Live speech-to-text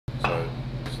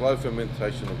slow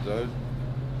fermentation of dough,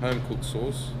 home cooked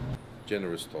sauce,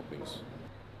 generous toppings.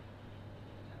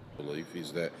 Belief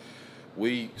is that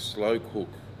we slow cook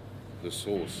the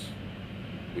sauce,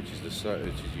 which is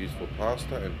used for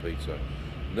pasta and pizza,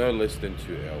 no less than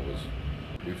 2 hours.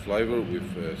 We flavour it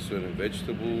with certain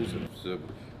vegetables and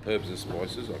herbs and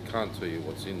spices. I can't tell you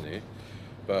what's in there,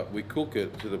 but we cook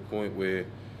it to the point where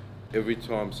every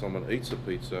time someone eats a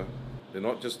pizza, they're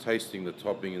not just tasting the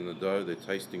topping in the dough, they're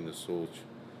tasting the sauce,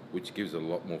 which gives a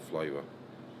lot more flavour.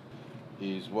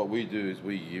 What we do is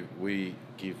we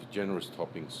give generous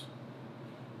toppings.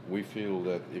 We feel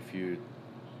that if you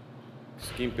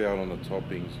skimp out on the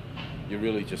toppings, you're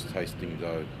really just tasting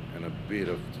dough and a bit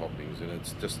of toppings, and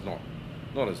it's just not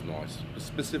as nice.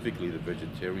 Specifically the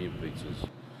vegetarian pizzas,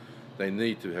 they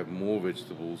need to have more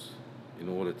vegetables in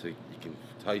order to you can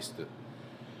taste it.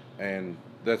 And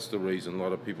that's the reason a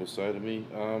lot of people say to me,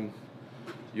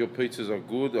 your pizzas are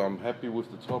good, I'm happy with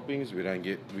the toppings,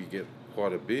 we get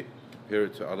quite a bit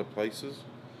compared to other places,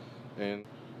 and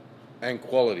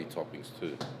quality toppings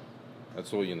too.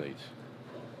 That's all you need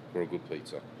for a good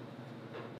pizza.